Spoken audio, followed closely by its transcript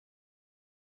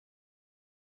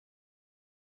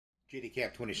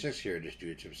JDCap26 here, just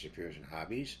do tips, repairs, and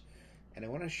hobbies, and I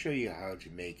want to show you how to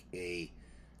make a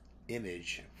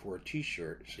image for a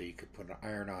t-shirt so you could put an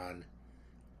iron-on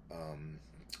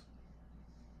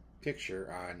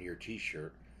picture on your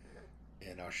t-shirt,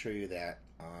 and I'll show you that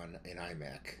on an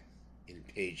Imac in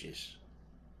Pages.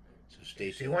 So stay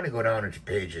tuned. So you want to go down into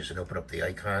Pages and open up the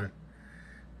icon,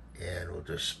 and we'll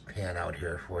just pan out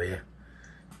here for you,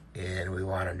 and we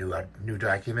want a new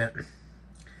document.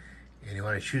 And you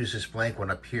want to choose this blank one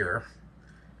up here.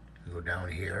 You go down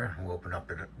here. We'll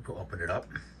open it up.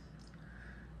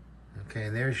 Okay,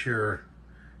 and there's your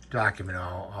document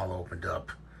all opened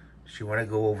up. So you want to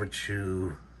go over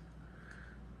to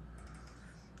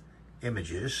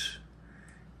Images,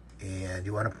 and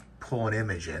you want to pull an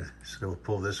image in. So we'll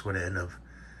pull this one in of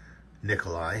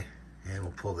Nikolai, and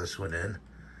we'll pull this one in.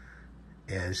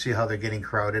 And see how they're getting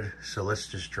crowded? So let's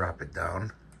just drop it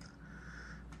down.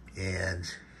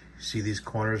 And see these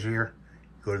corners here?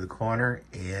 Go to the corner,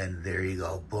 and there you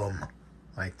go, boom,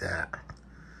 like that.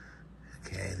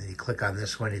 Okay, and then you click on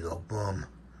this one, you go boom.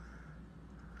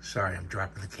 Sorry, I'm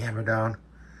dropping the camera down.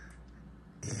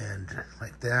 And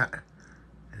like that.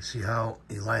 And see how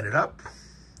you line it up?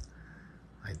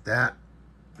 Like that,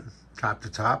 top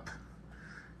to top.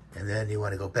 And then you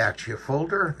want to go back to your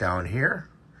folder down here.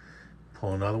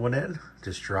 Pull another one in,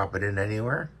 just drop it in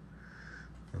anywhere.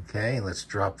 Okay, let's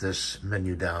drop this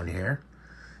menu down here,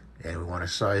 and we want to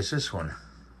size this one.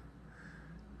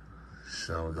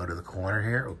 So we'll go to the corner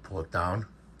here, we'll pull it down,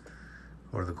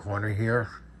 go to the corner here,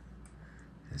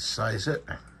 and size it.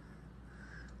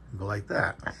 Go like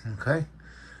that, okay?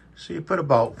 So you put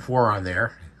about 4 on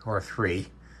there, or 3.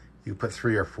 You put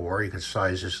 3 or 4, you can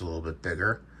size this a little bit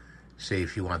bigger. Say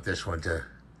if you want this one to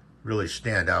really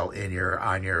stand out in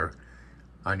on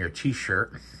your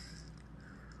t-shirt.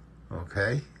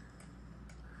 Okay,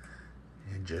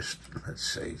 and just, let's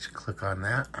say, just click on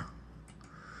that.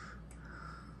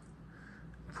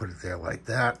 Put it there like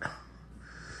that.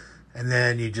 And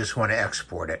then you just want to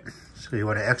export it. So you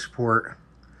want to export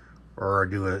or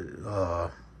do a,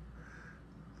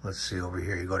 let's see over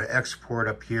here. You go to export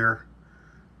up here.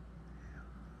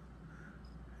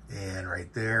 And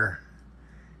right there.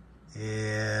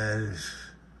 And,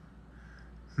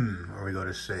 or we go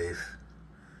to save.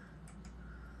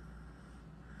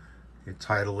 You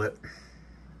title it,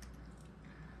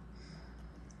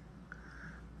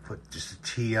 put just a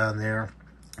T on there,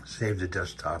 save to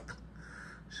desktop.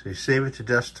 So you save it to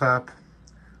desktop.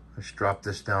 Let's drop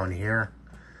this down here,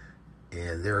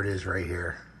 and there it is right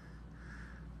here.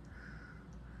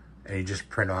 And you just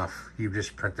print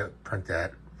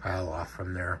that file off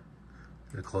from there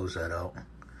to close that out.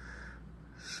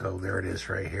 So there it is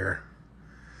right here.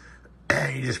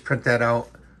 And you just print that out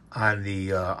on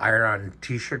the iron-on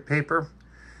t-shirt paper,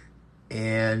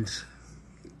 and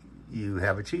you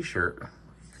have a t-shirt.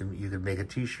 You can make a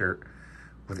t-shirt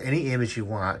with any image you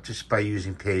want just by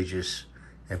using Pages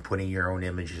and putting your own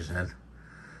images in.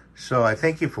 So I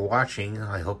thank you for watching.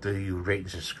 I hope that you rate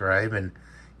and subscribe and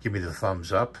give me the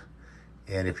thumbs up.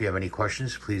 And if you have any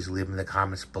questions, please leave them in the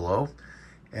comments below.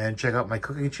 And check out my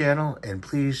cooking channel, and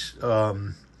please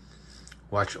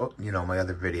watch my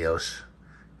other videos.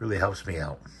 Really helps me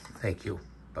out. Thank you.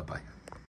 Bye-bye.